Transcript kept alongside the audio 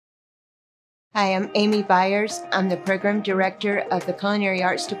Hi, I'm Amy Byers. I'm the Program Director of the Culinary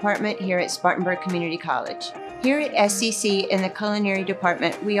Arts Department here at Spartanburg Community College. Here at SCC in the Culinary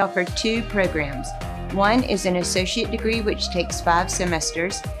Department, we offer two programs. One is an associate degree, which takes 5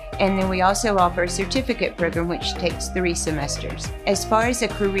 semesters, and then we also offer a certificate program, which takes 3 semesters. As far as a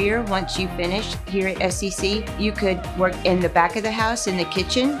career, once you finish here at SCC, you could work in the back of the house in the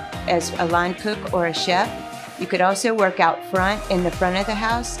kitchen as a line cook or a chef. You could also work out front in the front of the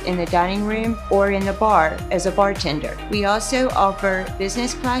house, in the dining room, or in the bar as a bartender. We also offer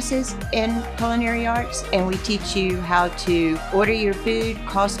business classes in culinary arts, and we teach you how to order your food,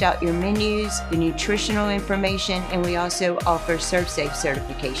 cost out your menus, the nutritional information, and we also offer ServSafe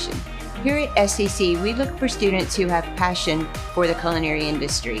certification. Here at SCC, we look for students who have passion for the culinary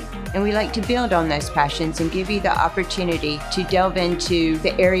industry, and we like to build on those passions and give you the opportunity to delve into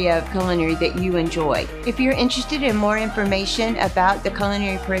the area of culinary that you enjoy. If you're interested in more information about the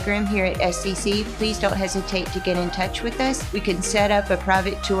culinary program here at SCC, please don't hesitate to get in touch with us. We can set up a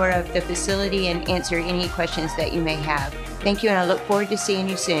private tour of the facility and answer any questions that you may have. Thank you, and I look forward to seeing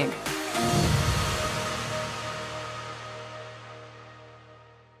you soon.